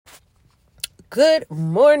Good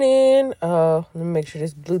morning. Let me make sure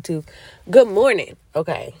this Bluetooth. Good morning.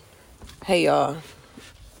 Okay. Hey y'all.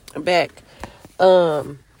 I'm back.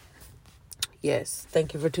 Yes,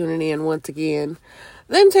 thank you for tuning in once again.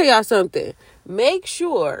 Let me tell y'all something. Make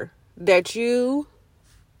sure that you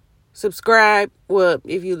subscribe. Well,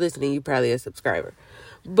 if you're listening, you're probably a subscriber.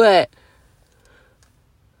 But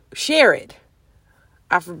share it.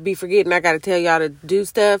 I be forgetting I got to tell y'all to do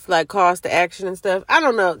stuff like calls to action and stuff. I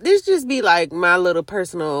don't know. This just be like my little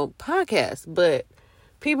personal podcast. But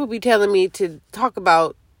people be telling me to talk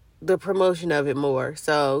about the promotion of it more.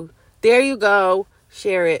 So there you go.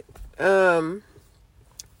 Share it. But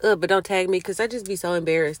don't tag me because I just be so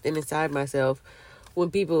embarrassed and inside myself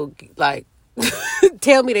when people like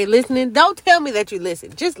tell me they listening. Don't tell me that you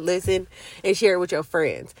listen. Just listen and share it with your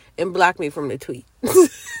friends and block me from the tweet.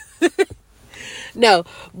 No,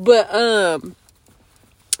 but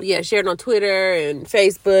yeah, share it on Twitter and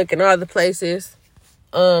Facebook and all the places.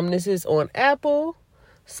 This is on Apple,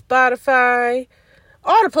 Spotify,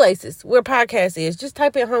 all the places where podcast is. Just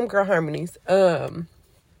type in Homegirl Harmonies.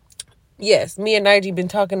 Yes, me and Nige been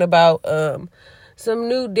talking about some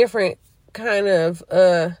new different kind of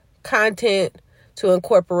content to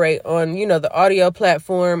incorporate on, the audio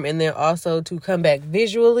platform, and then also to come back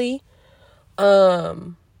visually.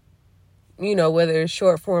 Whether it's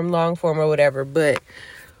short form, long form, or whatever. But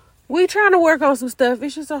we trying to work on some stuff.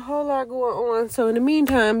 It's just a whole lot going on. So in the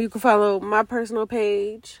meantime, you can follow my personal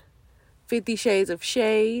page, 50 Shades of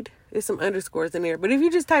Shade. There's some underscores in there. But if you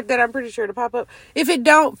just type that, I'm pretty sure it'll pop up. If it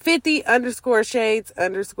don't, 50 _ shades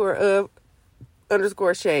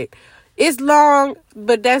 _ shade. It's long,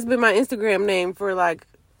 but that's been my Instagram name for like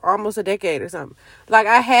almost a decade or something. Like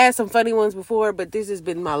I had some funny ones before, but this has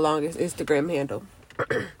been my longest Instagram handle.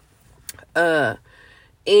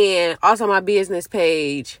 And also my business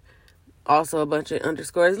page, also a bunch of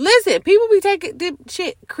underscores. Listen, people be taking the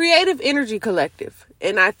shit, Creative Energy Collective.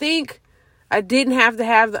 And I think I didn't have to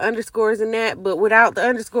have the underscores in that, but without the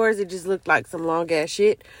underscores, it just looked like some long ass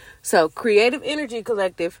shit. So Creative Energy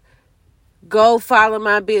Collective, go follow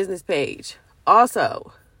my business page.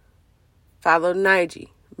 Also, follow Nige,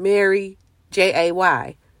 Mary,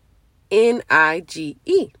 Jaynige,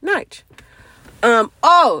 Nige.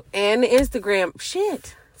 And the Instagram.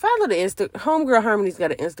 Shit. Follow the Homegirl Harmony's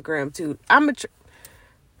got an Instagram too.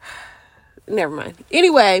 Never mind.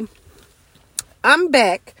 Anyway, I'm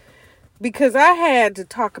back because I had to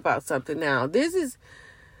talk about something now. This is,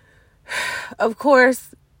 of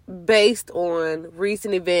course, based on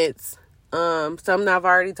recent events. Some I've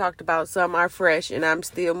already talked about, some are fresh and I'm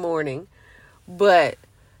still mourning. But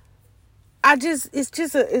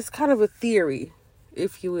it's kind of a theory,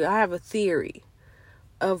 if you will. I have a theory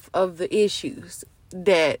of the issues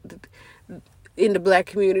that in the black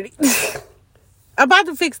community. I'm about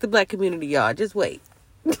to fix the black community, y'all. Just wait.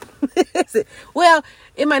 Well,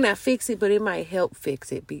 it might not fix it, but it might help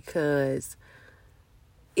fix it because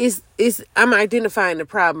I'm identifying the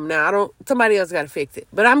problem now. Somebody else got to fix it,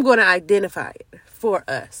 but I'm going to identify it for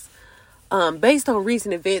us. Based on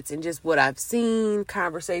recent events and just what I've seen,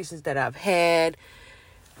 conversations that I've had,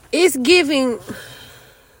 it's giving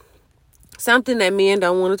something that men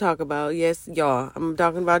don't want to talk about. Yes, y'all. I'm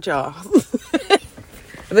talking about y'all.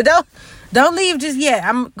 But don't leave just yet.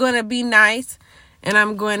 I'm going to be nice and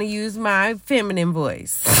I'm going to use my feminine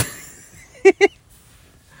voice.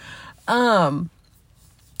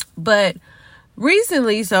 But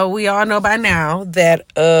recently, so we all know by now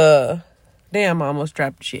that damn, I almost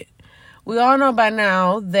dropped shit. We all know by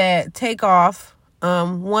now that Takeoff,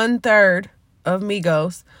 1/3 of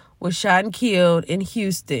Migos, was shot and killed in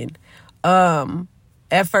Houston.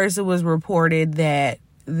 At first it was reported that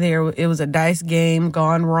it was a dice game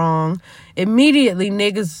gone wrong. Immediately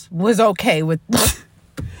niggas was okay with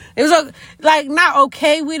it was like not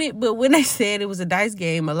okay with it, but when they said it was a dice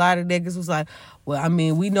game, a lot of niggas was like, well, I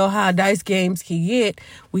mean, we know how dice games can get.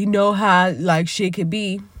 We know how like shit could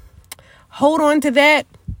be. Hold on to that.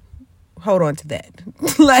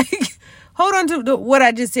 Like, hold on to what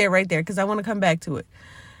I just said right there, because I want to come back to it.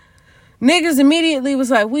 Niggas immediately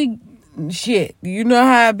was like, you know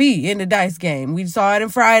how I be in the dice game. We saw it in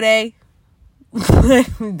Friday.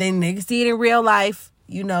 Then niggas see it in real life.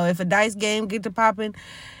 If a dice game get to popping,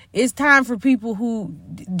 it's time for people who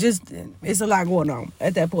it's a lot going on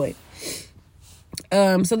at that point.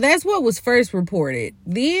 So that's what was first reported.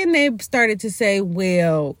 Then they started to say,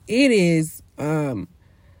 well, it is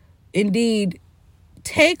indeed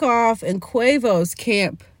Takeoff and Quavo's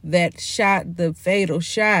camp that shot the fatal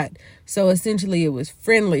shot. So essentially it was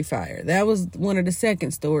friendly fire. That was one of the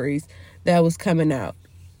second stories that was coming out.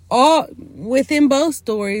 All within both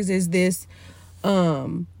stories is this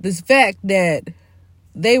This fact that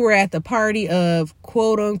they were at the party of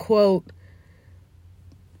quote unquote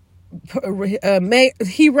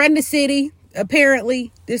he run the city.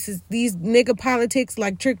 Apparently, these nigga politics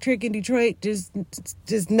like Trick in Detroit, just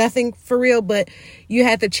nothing for real. But you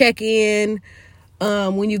have to check in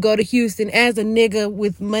when you go to Houston as a nigga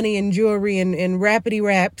with money and jewelry and rapidy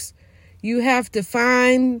raps. You have to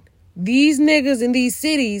find these niggas in these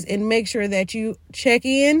cities and make sure that you check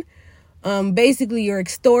in. Basically, you're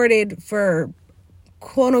extorted for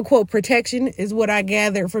quote unquote protection is what I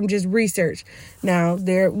gathered from just research. Now,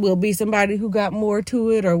 there will be somebody who got more to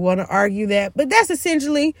it or want to argue that, but that's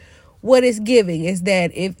essentially what it's giving, is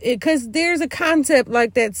that because there's a concept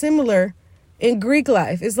like that similar in Greek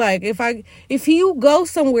life. It's like if you go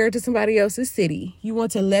somewhere to somebody else's city, you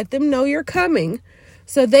want to let them know you're coming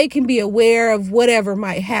so they can be aware of whatever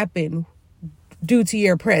might happen due to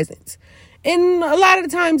your presence. And a lot of the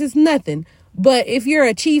times it's nothing. But if you're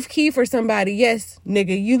a chief key for somebody, yes,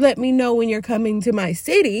 nigga, you let me know when you're coming to my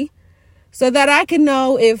city so that I can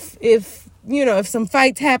know if some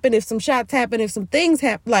fights happen, if some shots happen, if some things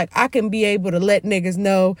happen, like I can be able to let niggas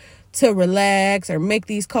know to relax or make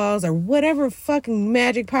these calls or whatever fucking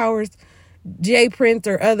magic powers J Prince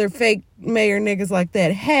or other fake mayor niggas like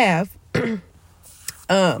that have.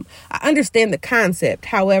 I understand the concept.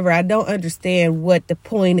 However, I don't understand what the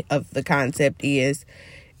point of the concept is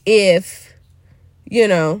if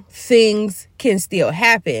things can still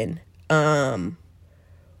happen.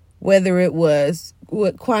 Whether it was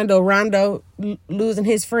with Quando Rondo losing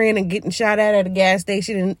his friend and getting shot at a gas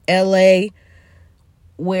station in LA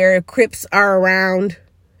where Crips are around.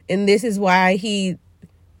 And this is why he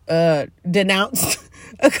denounced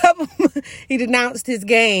he denounced his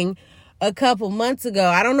gang a couple months ago.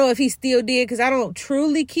 I don't know if he still did because I don't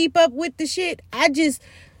truly keep up with the shit.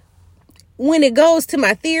 When it goes to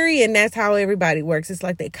my theory, and that's how everybody works, it's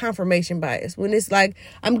like that confirmation bias. When it's like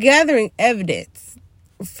I'm gathering evidence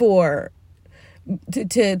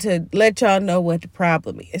to let y'all know what the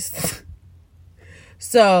problem is.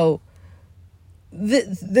 So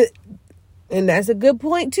and that's a good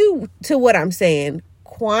point too to what I'm saying.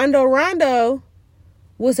 Quando Rondo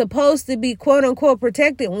was supposed to be quote unquote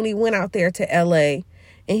protected when he went out there to LA,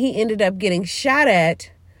 and he ended up getting shot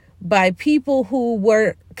at by people who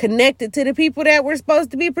were connected to the people that were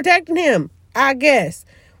supposed to be protecting him, I guess.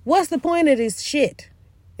 What's the point of this shit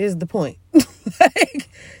is the point. Like,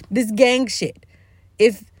 this gang shit.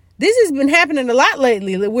 If this has been happening a lot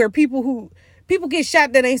lately, where people get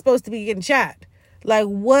shot that ain't supposed to be getting shot. Like,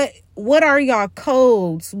 what are y'all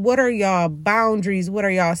codes? What are y'all boundaries? What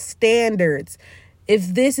are y'all standards?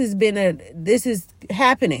 If this is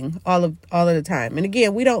happening all of the time. And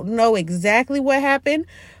again, we don't know exactly what happened,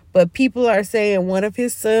 but people are saying one of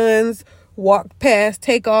his sons walked past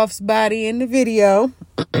Takeoff's body in the video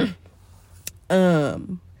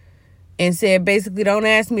and said, basically, don't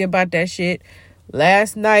ask me about that shit.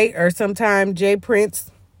 Last night or sometime, J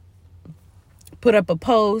Prince put up a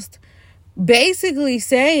post basically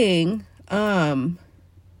saying,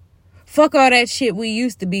 fuck all that shit we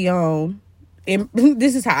used to be on. And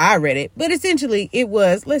this is how I read it. But essentially, it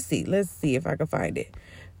was, let's see if I can find it.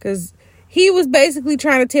 Because he was basically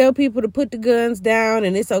trying to tell people to put the guns down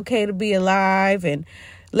and it's okay to be alive. And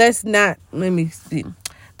let me see.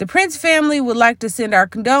 The Prince family would like to send our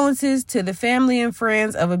condolences to the family and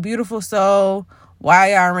friends of a beautiful soul,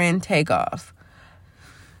 YRN Takeoff.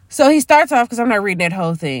 So he starts off, because I'm not reading that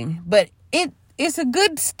whole thing, but it's a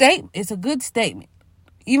good statement. It's a good statement.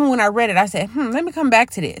 Even when I read it, I said, let me come back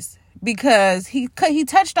to this, because he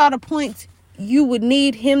touched all the points you would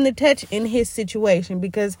need him to touch in his situation,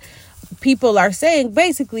 because people are saying,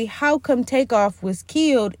 basically, how come Takeoff was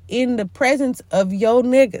killed in the presence of yo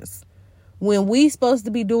niggas when we supposed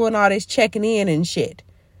to be doing all this checking in and shit?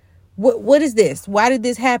 What is this? Why did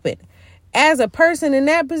this happen? As a person in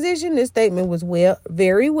that position, this statement was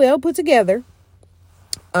very well put together.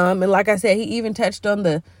 And like I said, he even touched on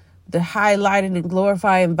the highlighting and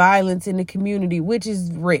glorifying violence in the community, which is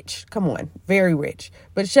rich. Come on, very rich.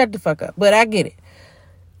 But shut the fuck up. But I get it.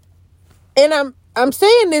 And I'm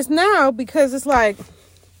saying this now because it's like,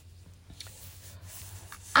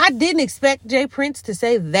 I didn't expect J Prince to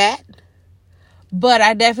say that, but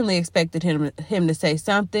I definitely expected him to say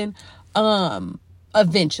something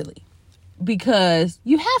eventually. Because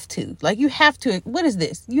you have to. Like, you have to. What is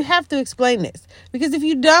this? You have to explain this. Because if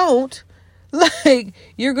you don't, like,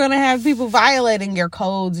 you're going to have people violating your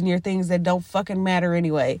codes and your things that don't fucking matter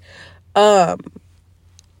anyway. But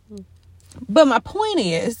my point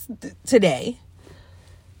is, today,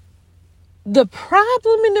 the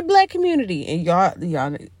problem in the black community, and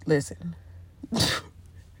y'all listen,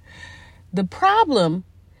 The problem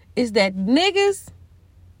is that niggas,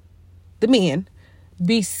 the men,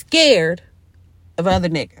 be scared of other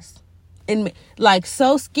niggas. And like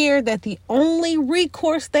so scared that the only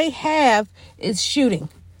recourse they have is shooting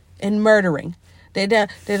and murdering. They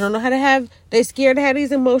don't know how to have, they scared to have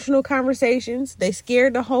these emotional conversations. They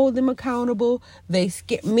scared to hold them accountable. They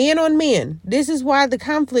scared, men on men. This is why the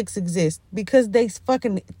conflicts exist, because they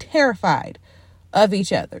fucking terrified of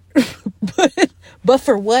each other. but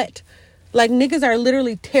for what? Like, niggas are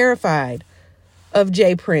literally terrified of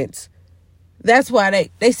J. Prince. That's why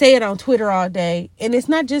they say it on Twitter all day. And it's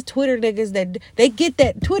not just Twitter niggas that they get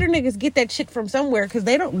that. Twitter niggas get that shit from somewhere because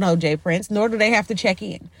they don't know J. Prince, nor do they have to check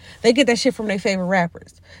in. They get that shit from their favorite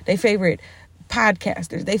rappers, their favorite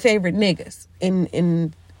podcasters, their favorite niggas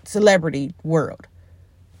in celebrity world.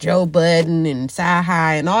 Joe Budden and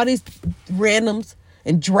Sci-Hi and all these randoms.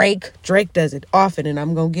 And Drake. Drake does it often, and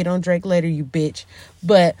I'm going to get on Drake later, you bitch.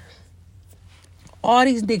 But all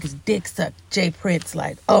these niggas dick suck J. Prince,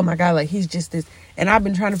 like, oh my God, like, he's just this. And I've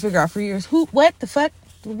been trying to figure out for years, what the fuck?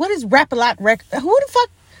 What is Rap-A-Lot record?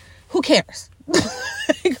 Who cares?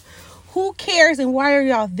 Like, who cares, and why are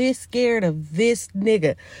y'all this scared of this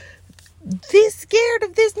nigga? This scared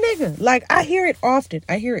of this nigga? Like, I hear it often.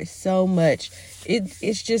 I hear it so much.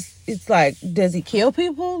 It's like, does he kill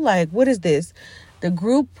people? Like, what is this? The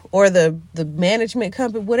group or the management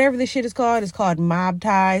company, whatever this shit is called Mob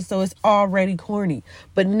Ties. So it's already corny.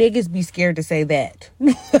 But niggas be scared to say that.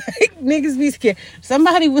 Like, niggas be scared.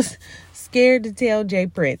 Somebody was scared to tell J.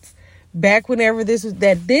 Prince back whenever this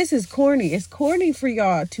is corny. It's corny for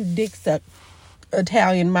y'all to dick suck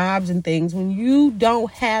Italian mobs and things when you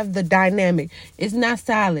don't have the dynamic. It's not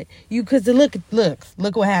solid. Cause look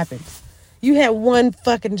what happens. You had one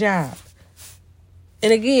fucking job.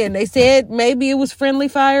 And again, they said maybe it was friendly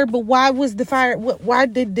fire, but why was the fire? Why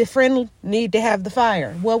did the friend need to have the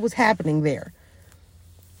fire? What was happening there?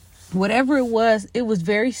 Whatever it was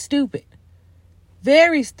very stupid.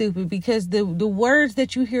 Very stupid, because the words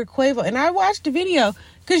that you hear Quavo, and I watched the video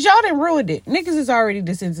because y'all done ruined it. Niggas is already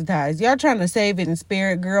desensitized. Y'all trying to save it and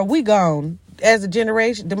spare it, girl. We gone as a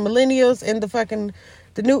generation. The millennials and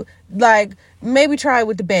the new, like, maybe try it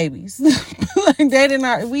with the babies. Like, they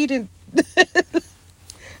didn't, we didn't.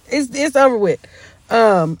 It's over with.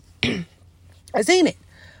 I seen it.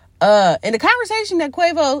 And the conversation that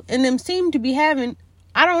Quavo and them seemed to be having,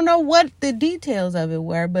 I don't know what the details of it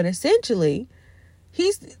were, but essentially,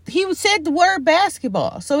 he said the word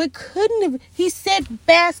basketball. So it couldn't have, he said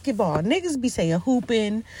basketball. Niggas be saying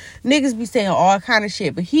hooping. Niggas be saying all kind of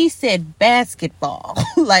shit. But he said basketball.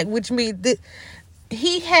 Like, which means that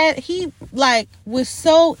he was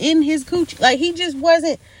so in his coochie. Like, he just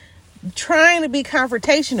wasn't trying to be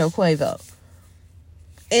confrontational, Quavo.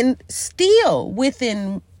 And still,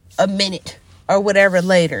 within a minute or whatever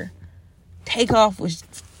later, Takeoff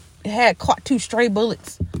had caught 2 stray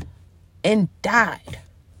bullets and died.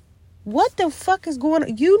 What the fuck is going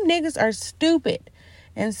on? You niggas are stupid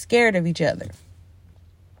and scared of each other.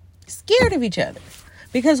 Scared of each other.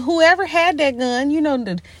 Because whoever had that gun,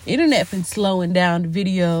 the internet been slowing down the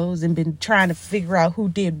videos and been trying to figure out who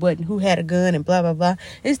did what and who had a gun and blah, blah, blah.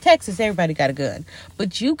 It's Texas. Everybody got a gun.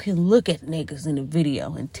 But you can look at niggas in the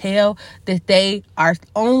video and tell that they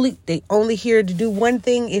only here to do one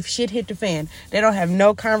thing if shit hit the fan. They don't have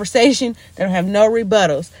no conversation. They don't have no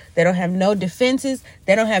rebuttals. They don't have no defenses.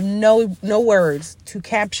 They don't have no words to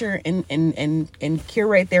capture and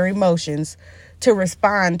curate their emotions to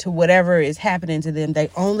respond to whatever is happening to them. They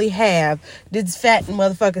only have this fat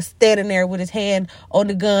motherfucker standing there with his hand on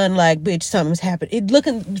the gun like, bitch, something's happened. It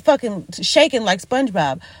looking fucking shaking like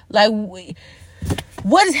SpongeBob. Like,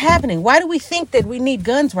 what is happening? Why do we think that we need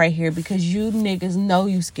guns right here? Because you niggas know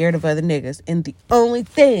you scared of other niggas. And the only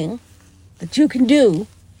thing that you can do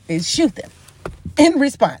is shoot them in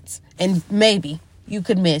response. And maybe you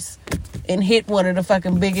could miss and hit one of the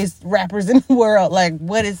fucking biggest rappers in the world. Like,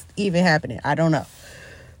 what is even happening? I don't know.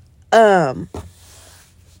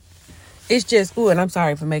 It's just, ooh, and I'm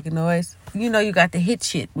sorry for making noise. You got to hit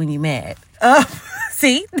shit when you mad.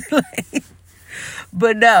 See?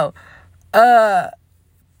 But no.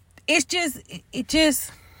 It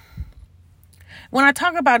just, when I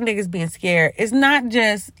talk about niggas being scared, it's not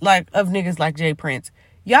just like of niggas like J. Prince.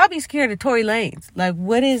 Y'all be scared of Tory Lanez. Like,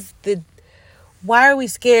 why are we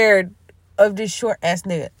scared of this short ass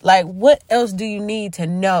nigga? Like, what else do you need to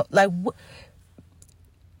know? Like,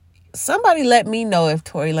 somebody let me know if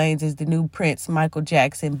Tory Lanez is the new Prince, Michael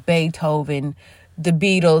Jackson, Beethoven, the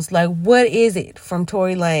Beatles. Like, what is it from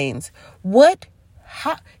Tory Lanez?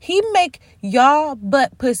 How he make y'all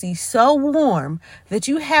butt pussy so warm that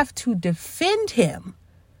you have to defend him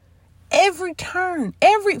every turn,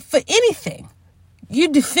 for anything. You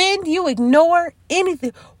defend, you ignore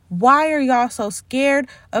anything. Why are y'all so scared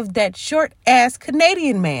of that short ass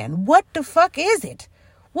Canadian man? What the fuck is it?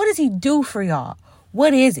 What does he do for y'all?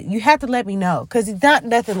 What is it? You have to let me know, because he's not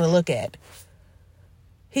nothing to look at.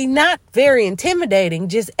 He not very intimidating,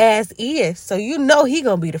 just as is. So you know he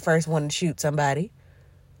gonna be the first one to shoot somebody.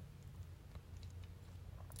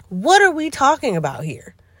 What are we talking about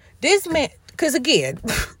here? This man, because again,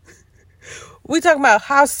 we talking about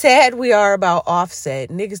how sad we are about Offset.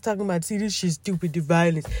 Niggas talking about, see, this shit stupid, the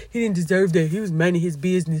violence. He didn't deserve that. He was minding his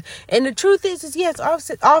business. And the truth is yes,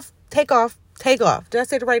 Takeoff. Did I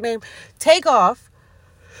say the right name? Takeoff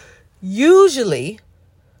usually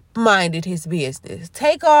minded his business.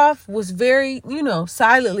 Takeoff was very,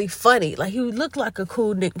 silently funny. Like, he looked like a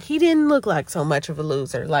cool nigga. He didn't look like so much of a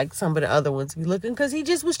loser like some of the other ones be looking, because he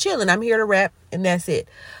just was chilling. I'm here to rap, and that's it.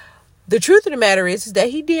 The truth of the matter is that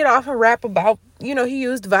he did often rap about, he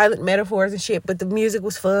used violent metaphors and shit, but the music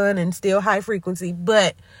was fun and still high frequency.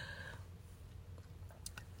 But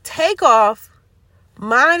Takeoff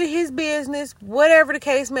minded his business, whatever the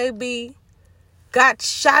case may be, got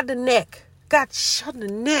shot in the neck. Got shot in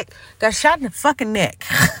the fucking neck.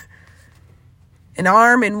 An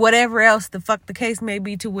arm and whatever else the fuck the case may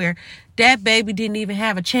be, to where that baby didn't even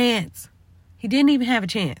have a chance. He didn't even have a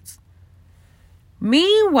chance.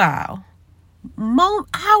 Meanwhile,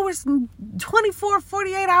 hours, 24,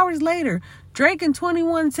 48 hours later, Drake and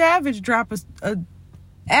 21 Savage drop a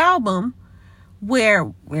album where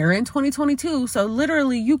we're in 2022. So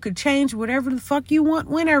literally you could change whatever the fuck you want,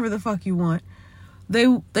 whenever the fuck you want.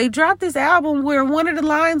 They dropped this album where one of the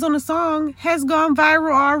lines on the song has gone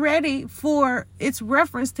viral already for its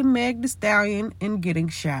reference to Meg Thee Stallion and getting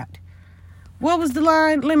shot. What was the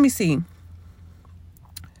line? Let me see.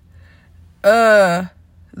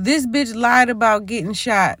 This bitch lied about getting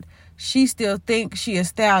shot. She still thinks she a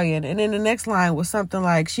stallion. And then the next line was something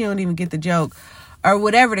like, she don't even get the joke, or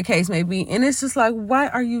whatever the case may be. And it's just like, why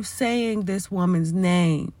are you saying this woman's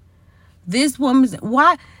name?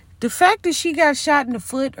 Why? The fact that she got shot in the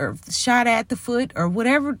foot, or shot at the foot, or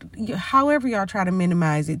whatever, however y'all try to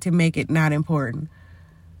minimize it to make it not important.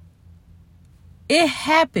 It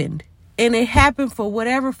happened. And it happened for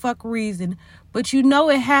whatever fuck reason. But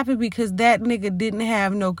it happened because that nigga didn't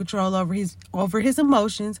have no control over his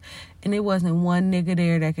emotions. And it wasn't one nigga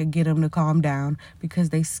there that could get him to calm down,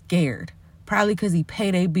 because they scared. Probably because he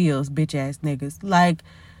paid their bills, bitch ass niggas. Like,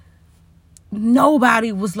 nobody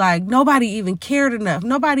even cared enough.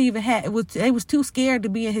 Nobody even they was too scared to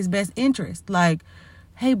be in his best interest. Like,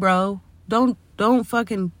 hey bro, don't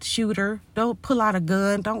fucking shoot her. Don't pull out a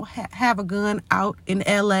gun. Don't have a gun out in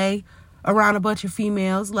LA around a bunch of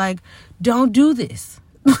females. Like, don't do this.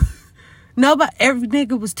 Every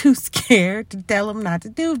nigga was too scared to tell him not to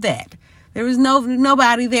do that. There was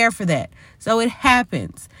nobody there for that. So it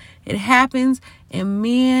happens. And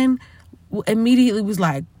men immediately was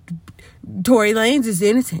like, Tory Lanez is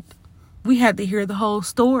innocent. We had to hear the whole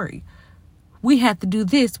story. We had to do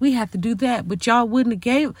this. We had to do that. But y'all wouldn't have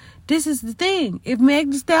gave. This is the thing. If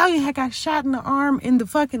Meg Thee Stallion had got shot in the arm, in the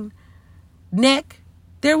fucking neck,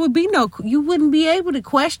 there would be you wouldn't be able to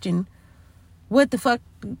question what the fuck,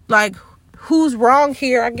 like, who's wrong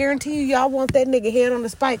here. I guarantee you, y'all want that nigga head on the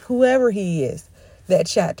spike, whoever he is that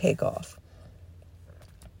shot Takeoff.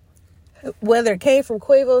 Whether it came from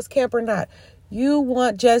Quavo's camp or not. You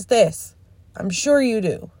want just this. I'm sure you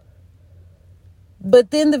do.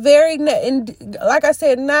 But then like I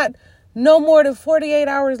said, no more than 48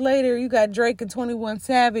 hours later, you got Drake and 21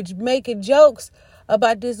 Savage making jokes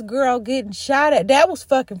about this girl getting shot at. That was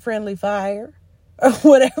fucking friendly fire. Or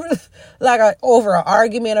whatever. Like over an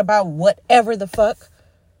argument about whatever the fuck.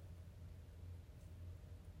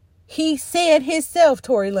 He said himself,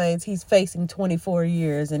 Tory Lanez, he's facing 24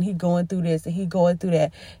 years and he going through this and he going through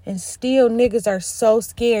that. And still niggas are so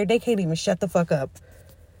scared they can't even shut the fuck up.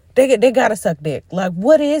 They gotta suck dick. Like,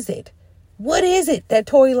 what is it? What is it that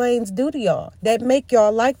Tory Lanez do to y'all that make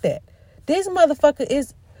y'all like that? This motherfucker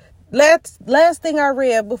is... Last thing I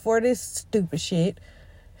read before this stupid shit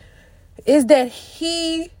is that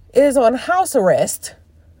he is on house arrest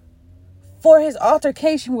for his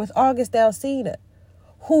altercation with August Alsina,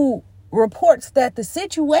 who reports that the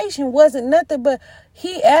situation wasn't nothing but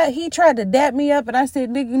he tried to dap me up, and I said,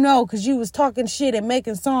 nigga, no, because you was talking shit and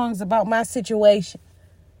making songs about my situation.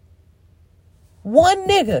 One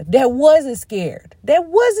nigga that wasn't scared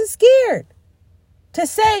to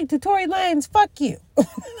say to Tory Lanez, fuck you.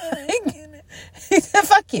 He said,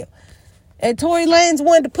 fuck you. And Tory Lanez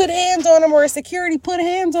wanted to put hands on him, or security put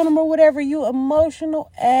hands on him, or whatever. You emotional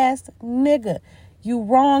ass nigga. You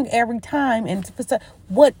wrong every time. And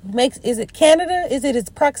what makes, is it Canada? Is it its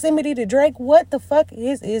proximity to Drake? What the fuck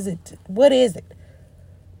is it? What is it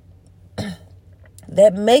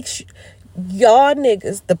that makes y'all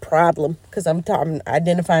niggas the problem? Because I'm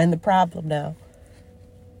identifying the problem now.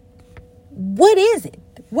 What is it?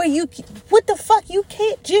 What the fuck? You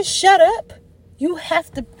can't just shut up. You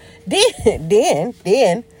have to,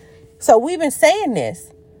 then. So we've been saying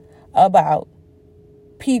this about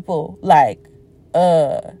people like,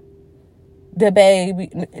 the baby,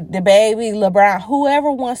 LeBron,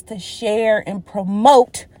 whoever wants to share and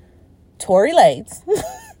promote Tory Lanez.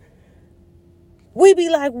 We be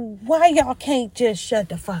like, why y'all can't just shut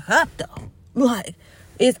the fuck up though? Like,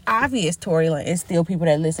 it's obvious Tory Lanez. It's still people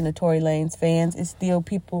that listen to Tory Lanez, fans. It's still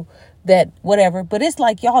people that whatever. But it's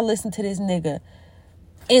like y'all listen to this nigga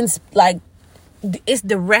in like, it's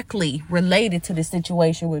directly related to the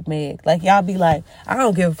situation with Meg. Like, y'all be like, I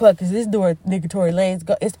don't give a fuck because this nigga Tory Lanez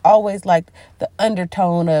it's always like the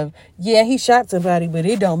undertone of, yeah, he shot somebody, but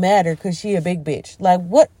it don't matter because she a big bitch. Like,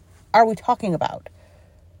 what are we talking about?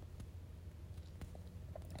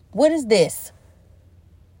 What is this?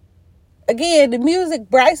 Again, the music,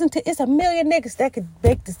 Bryson, it's a million niggas that could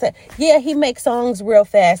make the set. Yeah, he makes songs real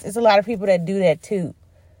fast. It's a lot of people that do that too.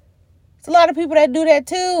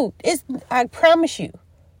 I promise you.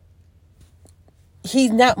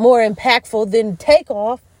 He's not more impactful than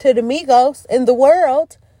Takeoff to the Migos in the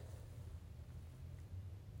world.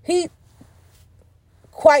 He,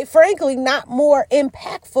 quite frankly, not more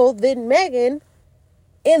impactful than Megan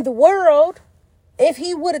in the world. If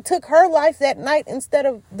he would have took her life that night instead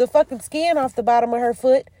of the fucking skin off the bottom of her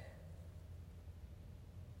foot,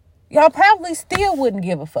 y'all probably still wouldn't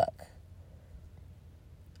give a fuck.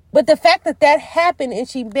 But the fact that happened and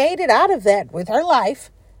she made it out of that with her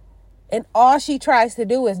life, and all she tries to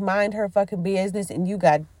do is mind her fucking business, and you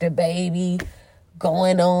got the baby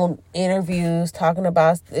going on interviews talking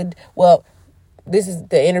about it. Well, this is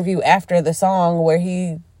the interview after the song where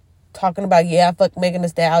he talking about, yeah, I fucked Megan Thee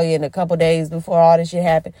Stallion a couple days before all this shit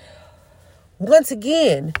happened. Once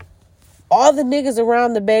again, all the niggas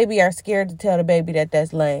around the baby are scared to tell the baby that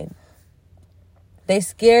that's lame. They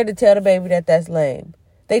scared to tell the baby that that's lame.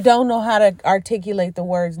 They don't know how to articulate the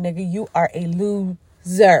words, nigga. You are a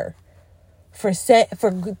loser for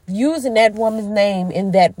using that woman's name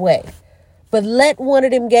in that way. But let one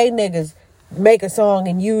of them gay niggas make a song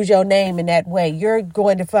and use your name in that way. You're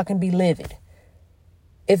going to fucking be livid.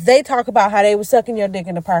 If they talk about how they was sucking your dick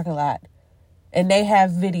in the parking lot and they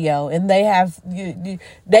have video and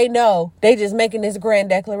they know they just making this grand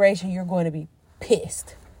declaration, you're going to be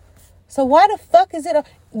pissed. So why the fuck is it?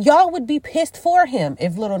 Y'all would be pissed for him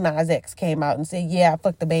if Lil Nas X came out and said, yeah, I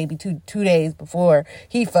fucked the baby two days before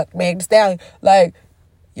he fucked Meg Thee Stallion. Like,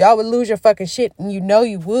 y'all would lose your fucking shit, and you know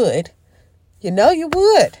you would. You know you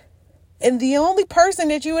would. And the only person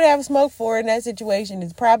that you would have smoke for in that situation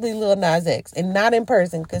is probably Lil Nas X, and not in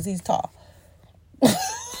person because he's tall.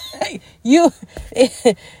 You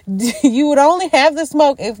would only have the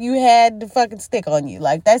smoke if you had the fucking stick on you.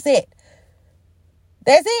 Like, that's it.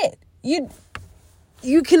 That's it.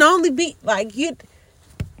 You can only be like you.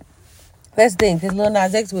 That's the thing, because Lil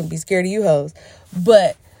Nas X wouldn't be scared of you hoes.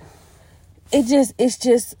 But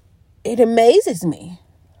it amazes me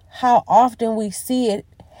how often we see it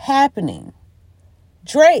happening.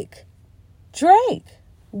 Drake,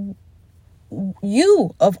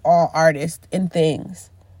 you of all artists and things.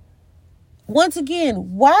 Once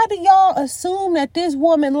again, why do y'all assume that this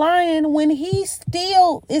woman lying when he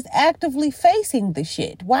still is actively facing the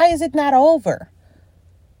shit? Why is it not over?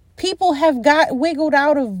 People have got wiggled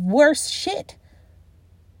out of worse shit.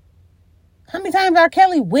 How many times R.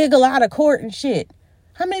 Kelly wiggle out of court and shit?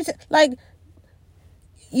 How many like,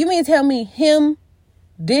 you mean tell me him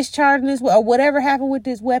discharging this or whatever happened with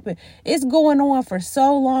this weapon, it's going on for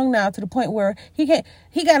so long now, to the point where he got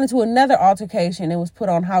into another altercation and was put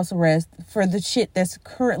on house arrest for the shit that's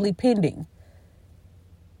currently pending.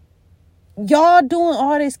 Y'all doing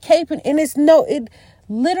all this caping, and it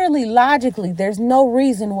literally, logically, there's no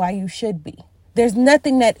reason why you should be. There's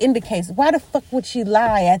nothing that indicates. Why the fuck would she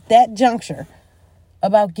lie at that juncture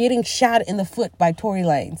about getting shot in the foot by Tory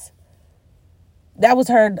Lanez? That was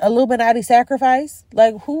her Illuminati sacrifice?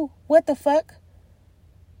 Like, who? What the fuck?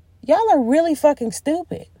 Y'all are really fucking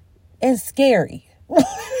stupid and scary.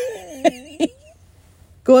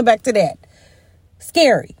 Going back to that.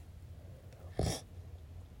 Scary.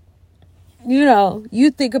 You know,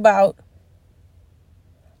 you think about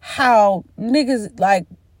how niggas, like,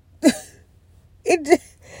 it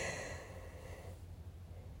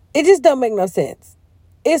just don't make no sense.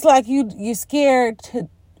 It's like you scared to...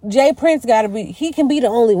 Jay Prince he can be the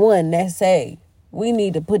only one that say We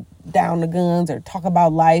need to put down the guns or talk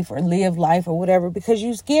about life or live life or whatever, because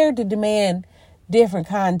you're scared to demand different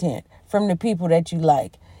content from the people that you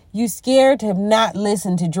like. You scared to not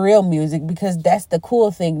listen to drill music because that's the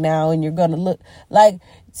cool thing now, and you're gonna look like,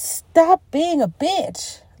 stop being a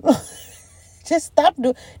bitch. Just stop.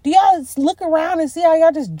 Do y'all look around and see how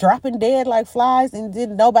y'all just dropping dead like flies and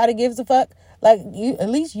then nobody gives a fuck? Like, you, at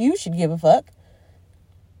least you should give a fuck.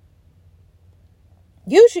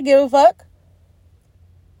 You should give a fuck.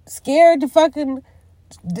 Scared to fucking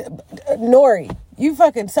Nori. You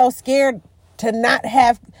fucking so scared to not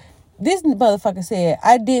have. This motherfucker said,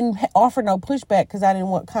 I didn't offer no pushback because I didn't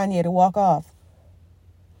want Kanye to walk off.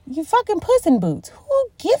 You fucking puss in boots. Who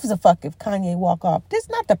gives a fuck if Kanye walk off? This is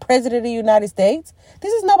not the president of the United States.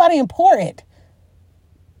 This is nobody important.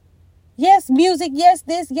 Yes, music, yes,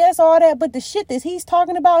 this, yes, all that. But the shit that he's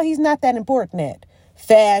talking about, he's not that important at.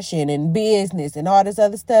 Fashion and business and all this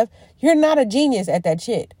other stuff. You're not a genius at that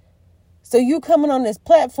shit. So you coming on this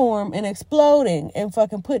platform and exploding and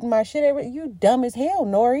fucking putting my shit everywhere. You dumb as hell,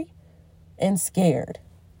 Nori. And scared.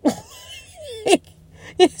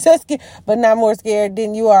 You're so scared. But not more scared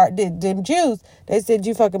than you are. Them Jews, they said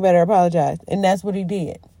you fucking better apologize. And that's what he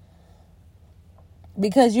did.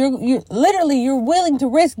 Because you're willing to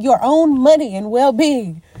risk your own money and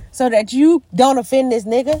well-being so that you don't offend this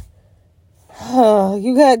nigga. Oh,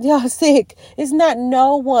 y'all sick. It's not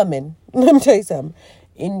no woman. Let me tell you something.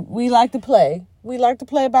 And we like to play. We like to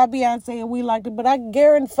play about Beyonce, and but I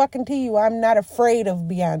guarantee you, I'm not afraid of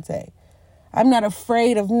Beyonce. I'm not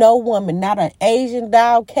afraid of no woman, not an Asian,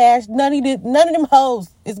 doll, cash, none of them hoes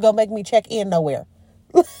is gonna make me check in nowhere.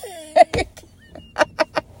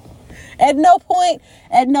 At no point,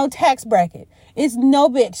 at no tax bracket, it's no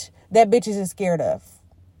bitch that bitches is scared of.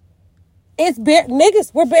 It's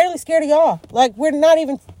niggas, we're barely scared of y'all. Like, we're not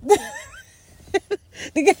even.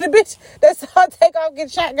 To get the bitch that saw Takeoff get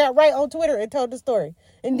shot got right on Twitter and told the story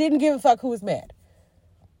and didn't give a fuck who was mad.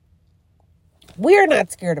 We're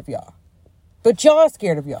not scared of y'all, but y'all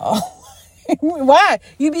scared of y'all. Why?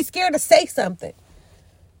 You be scared to say something.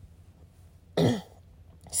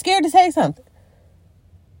 Scared to say something.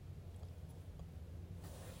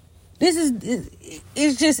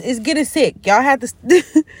 It's getting sick. Y'all have to,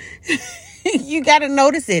 you got to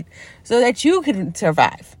notice it so that you can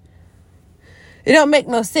survive. It don't make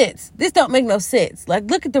no sense. This don't make no sense. Like,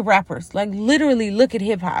 look at the rappers. Like, literally look at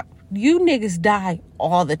hip hop. You niggas die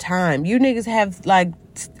all the time. You niggas have, like,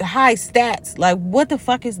 high stats. Like, what the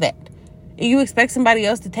fuck is that? And you expect somebody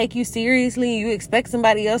else to take you seriously? You expect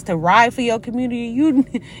somebody else to ride for your community? You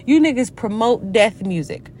niggas promote death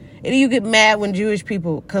music. And you get mad when Jewish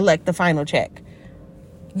people collect the final check.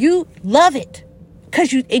 You love it.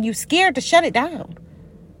 And you scared to shut it down.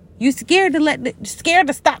 You scared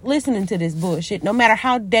to stop listening to this bullshit, no matter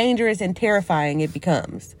how dangerous and terrifying it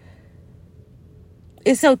becomes.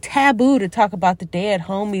 It's so taboo to talk about the dead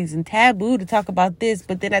homies and taboo to talk about this,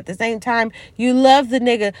 but then at the same time, you love the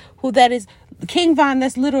nigga who that is. King Von,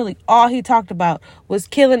 that's literally all he talked about was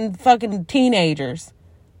killing fucking teenagers.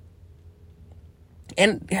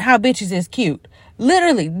 And how bitches is cute.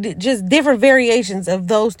 Literally, just different variations of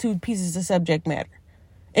those two pieces of subject matter.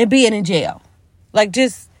 And being in jail. Like,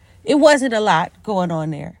 just... It wasn't a lot going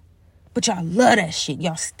on there. But y'all love that shit.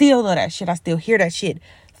 Y'all still love that shit. I still hear that shit.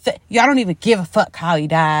 Y'all don't even give a fuck how he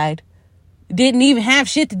died. Didn't even have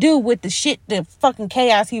shit to do with the fucking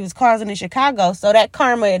chaos he was causing in Chicago. So that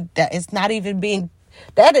karma, it's not even being...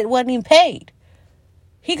 it wasn't even paid.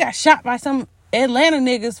 He got shot by some Atlanta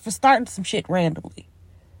niggas for starting some shit randomly.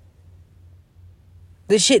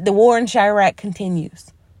 The war in Chirac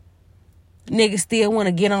continues. Niggas still want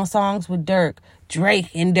to get on songs with Drake,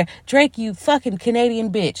 you fucking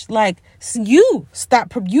Canadian bitch. Like, you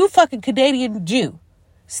fucking Canadian Jew.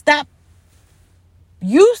 Stop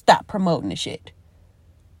promoting the shit.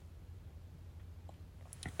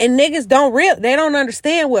 And niggas they don't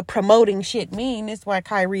understand what promoting shit mean. That's why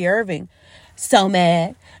Kyrie Irving so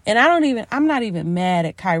mad. And I'm not even mad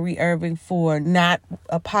at Kyrie Irving for not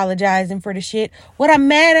apologizing for the shit. What I'm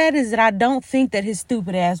mad at is that I don't think that his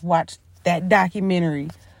stupid ass watched that documentary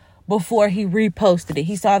before he reposted it.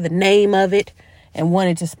 He saw the name of it and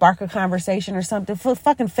wanted to spark a conversation or something. For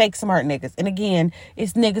fucking fake smart niggas. And again,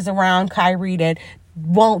 it's niggas around Kyrie that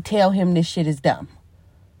won't tell him this shit is dumb.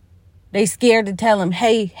 They scared to tell him,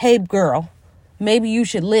 hey girl, maybe you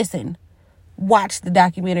should listen. Watch the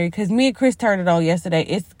documentary. Because me and Chris turned it on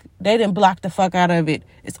yesterday. They didn't block the fuck out of it.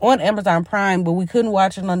 It's on Amazon Prime, but we couldn't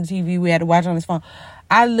watch it on the TV. We had to watch it on his phone.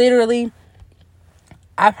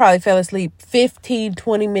 I probably fell asleep 15,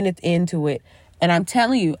 20 minutes into it. And I'm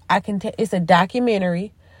telling you, it's a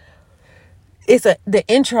documentary. The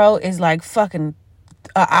intro is like fucking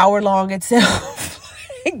an hour long itself.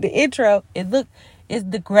 Like the intro, the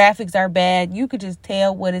graphics are bad. You could just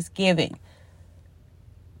tell what it's giving.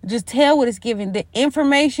 Just tell what it's giving. The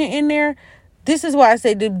information in there. This is why I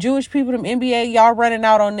say the Jewish people, them NBA, y'all running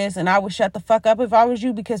out on this, and I would shut the fuck up if I was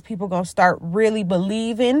you, because people gonna start really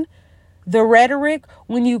believing the rhetoric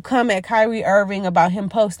when you come at Kyrie Irving about him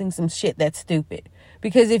posting some shit that's stupid.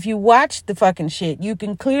 Because if you watch the fucking shit, you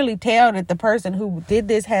can clearly tell that the person who did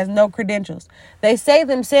this has no credentials. They say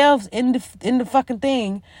themselves in the fucking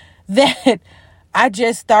thing that I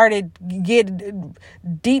just started getting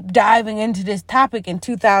deep diving into this topic in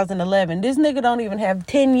 2011. This nigga don't even have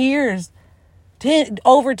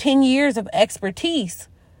over 10 years of expertise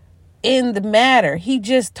in the matter. He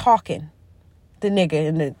just talking. The nigga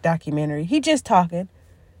in the documentary, he just talking.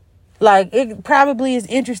 Like, it probably is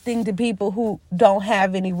interesting to people who don't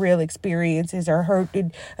have any real experiences or hurt.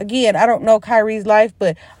 Again, I don't know Kyrie's life,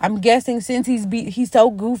 but I'm guessing since he's so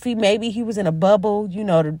goofy, maybe he was in a bubble, you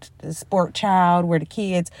know, the sport child where the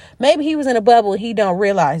kids, maybe he was in a bubble and he don't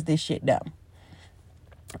realize this shit dumb.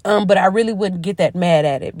 But I really wouldn't get that mad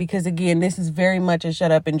at it, because again, this is very much a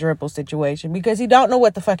shut up and dribble situation, because he don't know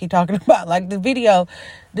what the fuck he talking about. Like the video,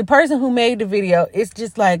 the person who made the video, it's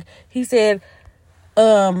just like, he said,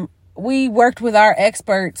 we worked with our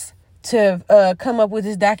experts to come up with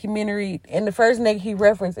this documentary, and the first nigga he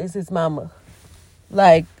referenced is his mama.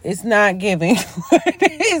 Like, it's not giving.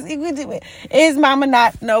 His mama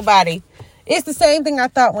not nobody. It's the same thing I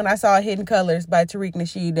thought when I saw Hidden Colors by Tariq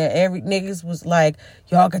Nasheed, that every niggas was like,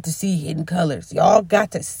 y'all got to see Hidden Colors. Y'all got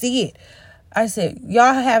to see it. I said,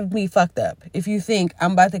 y'all have me fucked up if you think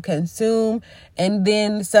I'm about to consume and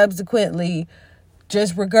then subsequently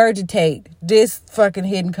just regurgitate this fucking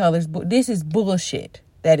Hidden Colors. This is bullshit.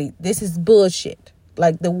 This is bullshit.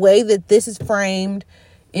 Like, the way that this is framed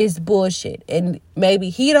is bullshit. And maybe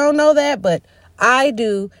he don't know that, but I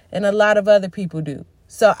do, and a lot of other people do.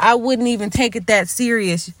 So I wouldn't even take it that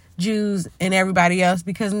serious, Jews and everybody else,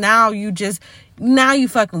 because now you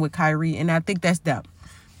fucking with Kyrie, and I think that's dumb.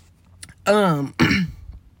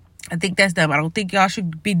 I think that's dumb. I don't think y'all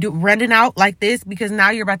should be running out like this, because now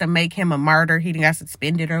you're about to make him a martyr. He got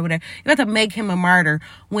suspended or whatever. You're about to make him a martyr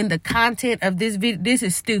when the content of this video, this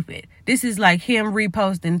is stupid. This is like him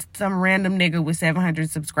reposting some random nigga with 700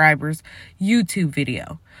 subscribers YouTube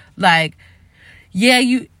video. Like, yeah,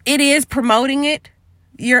 it is promoting it.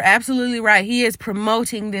 You're absolutely right. He is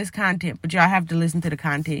promoting this content, but y'all have to listen to the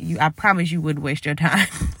content. I promise you wouldn't waste your time.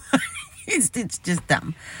 It's just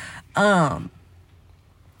dumb.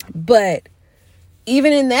 But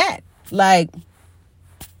even in that, like,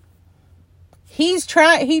 he's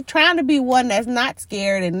trying to be one that's not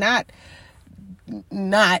scared and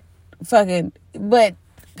not fucking. But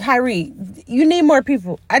Kyrie, you need more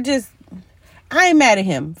people. I ain't mad at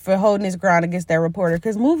him for holding his ground against that reporter,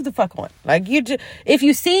 because move the fuck on. Like, if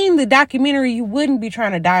you seen the documentary, you wouldn't be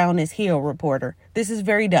trying to die on this hill, reporter. This is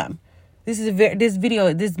very dumb. This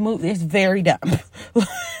movie is very dumb.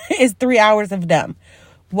 It's 3 hours of dumb.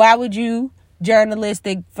 Why would you,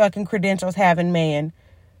 journalistic fucking credentials having man,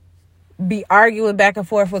 be arguing back and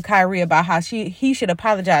forth with Kyrie about how he should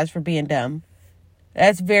apologize for being dumb?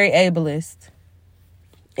 That's very ableist.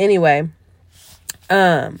 Anyway,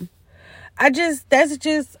 I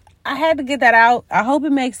had to get that out. I hope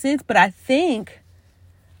it makes sense, but I think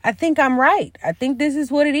I'm right. I think this is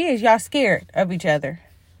what it is. Y'all scared of each other.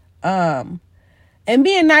 And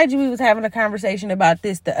me and Nigel, we was having a conversation about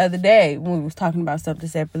this the other day when we was talking about something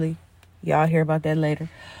separately. Y'all hear about that later.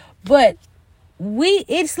 But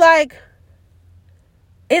it's like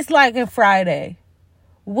in Friday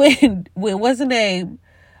when what's the name?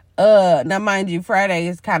 Now mind you, Friday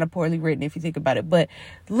is kind of poorly written if you think about it, but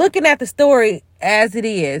looking at the story as it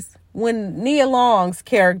is, when Nia Long's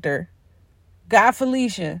character got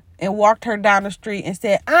Felicia and walked her down the street and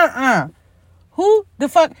said, who the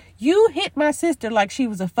fuck, you hit my sister like she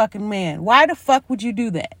was a fucking man. Why the fuck would you do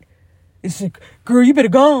that? It's like, girl, you better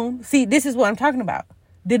go on. See, this is what I'm talking about.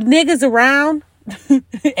 The niggas around,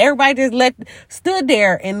 everybody just stood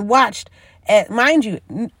there and watched. Mind you,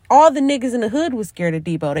 all the niggas in the hood was scared of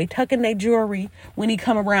Debo. They tucking their jewelry when he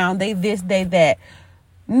come around. They this, they that.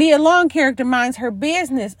 Nia Long character minds her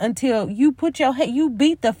business until you you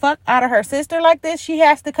beat the fuck out of her sister like this. She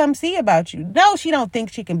has to come see about you. No, she don't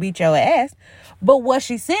think she can beat your ass. But what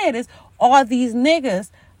she said is, all these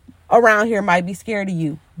niggas around here might be scared of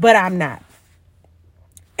you, but I'm not.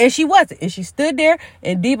 And she wasn't. And she stood there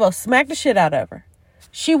and Debo smacked the shit out of her.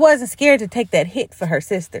 She wasn't scared to take that hit for her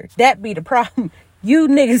sister. That be the problem. You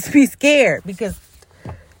niggas be scared because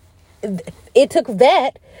it took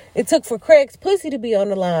for Craig's pussy to be on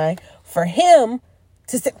the line for him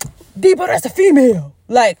to say, Debo, that's a female.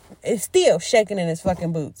 Like, it's still shaking in his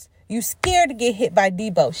fucking boots. You scared to get hit by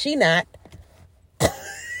Debo. She not.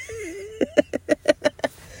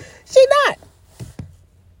 She not.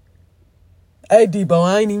 Hey, Debo,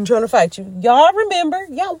 I ain't even trying to fight you. Y'all remember?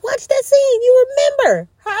 Y'all watch that scene. You remember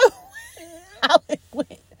how it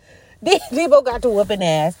went. Debo got to whooping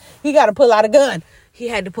ass. He got to pull out a gun. He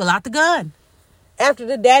had to pull out the gun. After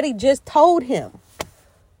the daddy just told him.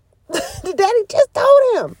 The daddy just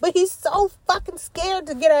told him. But he's so fucking scared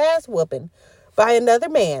to get an ass whooping by another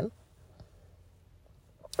man.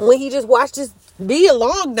 When he just watched this be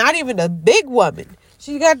along, not even a big woman.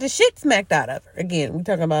 She got the shit smacked out of her. Again, we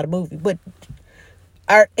talking about a movie. But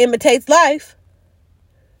imitates life.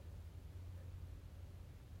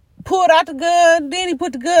 Pulled out the gun. Then he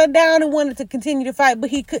put the gun down and wanted to continue to fight. But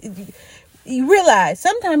he couldn't. You realize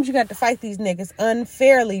sometimes you got to fight these niggas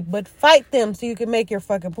unfairly, but fight them so you can make your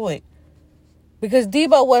fucking point. Because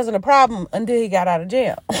Debo wasn't a problem until he got out of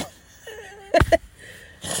jail.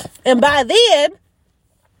 And by then,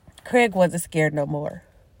 Craig wasn't scared no more.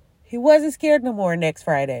 He wasn't scared no more next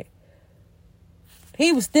Friday.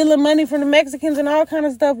 He was stealing money from the Mexicans and all kind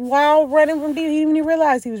of stuff while running from Debo. He didn't even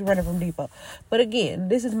realize he was running from Debo. But again,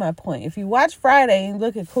 this is my point. If you watch Friday and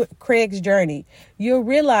look at Craig's journey, you'll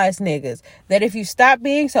realize, niggas, that if you stop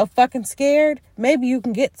being so fucking scared, maybe you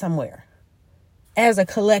can get somewhere. As a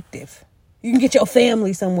collective. You can get your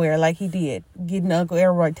family somewhere like he did. Getting Uncle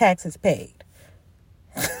Elroy taxes paid.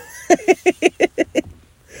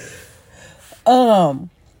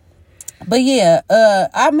 But yeah,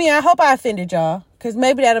 I hope I offended y'all. Because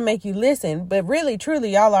maybe that'll make you listen. But really,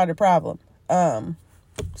 truly, y'all are the problem.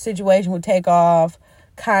 Situation with Takeoff,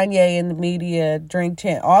 Kanye in the media, Drink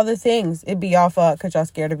Champ, all the things. It'd be y'all fault because y'all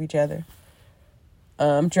scared of each other.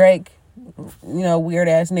 Drake, weird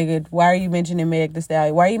ass nigga. Why are you mentioning Meg Thee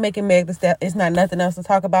Stallion? Why are you making Meg Thee Stallion? It's not nothing else to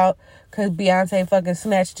talk about because Beyonce fucking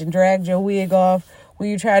snatched and dragged your wig off when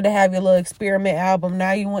you tried to have your little experiment album.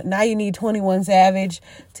 Now you need 21 Savage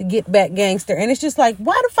to get back gangster. And it's just like,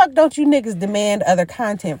 why the fuck don't you niggas demand other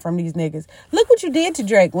content from these niggas? Look what you did to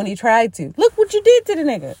Drake when he tried to. Look what you did to the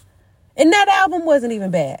nigga. And that album wasn't even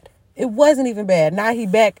bad. It wasn't even bad. Now he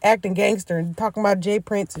back acting gangster and talking about Jay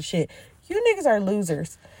Prince and shit. You niggas are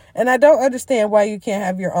losers. And I don't understand why you can't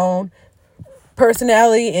have your own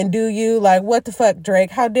personality and do you. Like, what the fuck, Drake?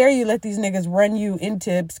 How dare you let these niggas run you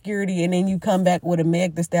into obscurity and then you come back with a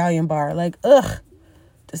Meg Thee Stallion bar? Like, ugh.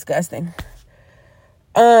 Disgusting.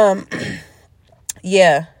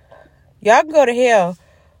 Yeah. Y'all can go to hell,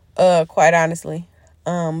 quite honestly.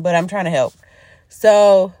 But I'm trying to help.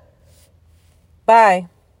 So, bye.